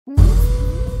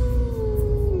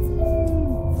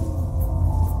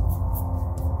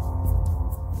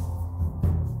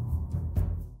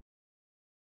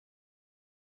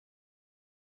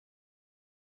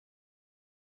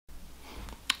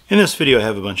In this video I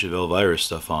have a bunch of Elvira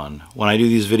stuff on. When I do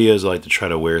these videos I like to try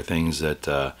to wear things that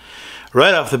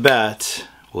right off the bat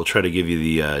will try to give you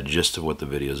the gist of what the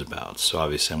video is about. So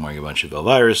obviously I'm wearing a bunch of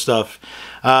Elvira stuff.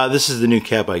 This is the new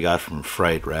cap I got from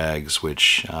Fright Rags,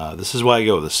 which this is why I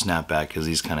go with a snapback, because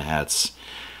these kind of hats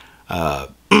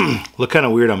look kind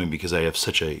of weird on me because I have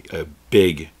such a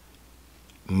big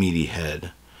meaty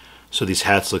head. So these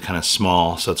hats look kind of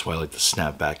small, so that's why I like the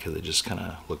snapback, because they just kind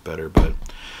of look better. But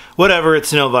whatever,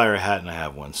 it's an Elvira hat and I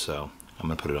have one, so I'm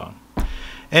going to put it on.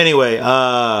 Anyway,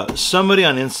 somebody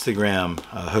on Instagram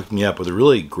hooked me up with a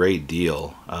really great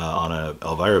deal on an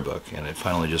Elvira book, and it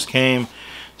finally just came.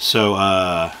 So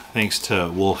thanks to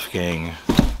Wolfgang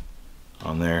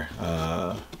on there.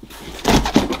 Let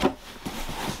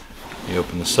me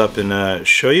open this up and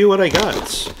show you what I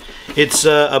got. It's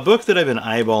a book that I've been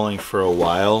eyeballing for a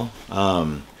while.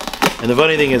 And the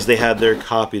funny thing is they had their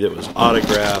copy that was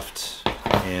autographed.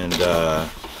 And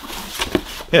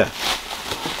yeah.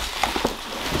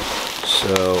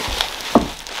 So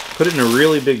put it in a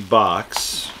really big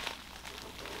box.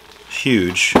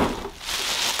 Huge.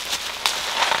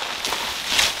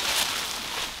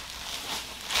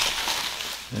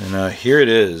 And here it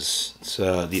is. It's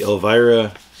the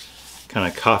Elvira kind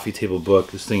of coffee table book.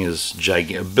 This thing is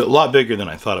gigantic, a lot bigger than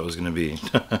I thought it was going to be.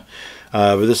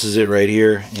 But this is it right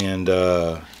here, and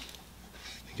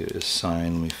get it a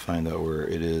sign. Let me find out where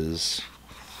it is.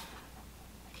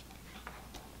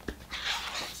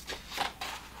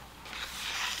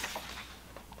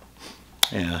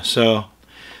 Yeah, so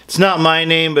it's not my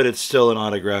name, but it's still an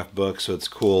autographed book, so it's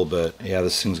cool. But yeah,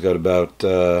 this thing's got about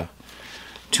 200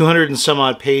 and some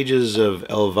odd pages of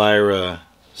Elvira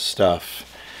stuff.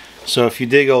 So if you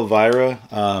dig Elvira,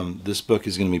 this book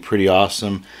is going to be pretty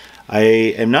awesome. I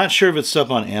am not sure if it's up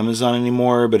on Amazon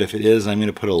anymore, but if it is, I'm going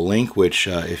to put a link, which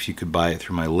if you could buy it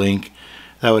through my link,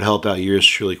 that would help out yours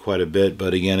truly quite a bit.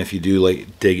 But again, if you do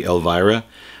dig Elvira,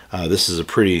 this is a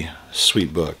pretty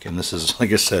sweet book. And this is,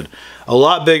 like I said, a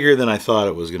lot bigger than I thought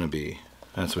it was going to be.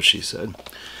 That's what she said.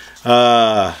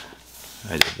 I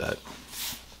did that.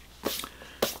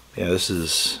 Yeah, this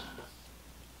is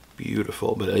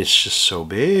beautiful, but it's just so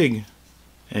big.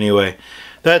 Anyway,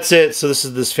 that's it. So this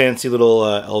is this fancy little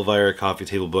Elvira coffee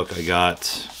table book I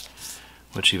got,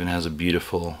 which even has a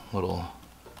beautiful little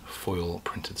foil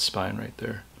printed spine right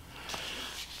there.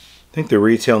 I think the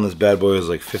retail on this bad boy is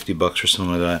like 50 bucks or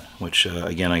something like that, which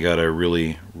again, I got a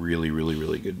really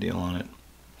good deal on it.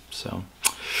 So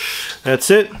that's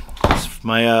it. It's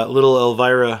my little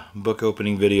Elvira book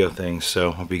opening video thing.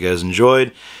 So hope you guys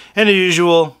enjoyed. And as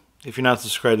usual, if you're not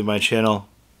subscribed to my channel,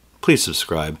 please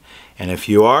subscribe. And if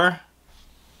you are,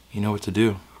 you know what to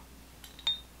do.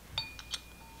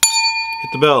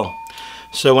 Hit the bell.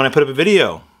 So when I put up a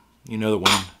video, you know that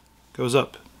one goes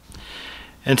up.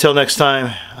 Until next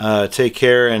time, take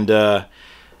care. And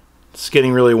it's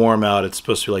getting really warm out. It's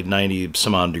supposed to be like 90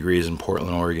 some odd degrees in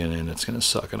Portland, Oregon, and it's going to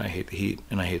suck. And I hate the heat,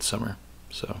 and I hate summer.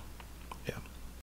 So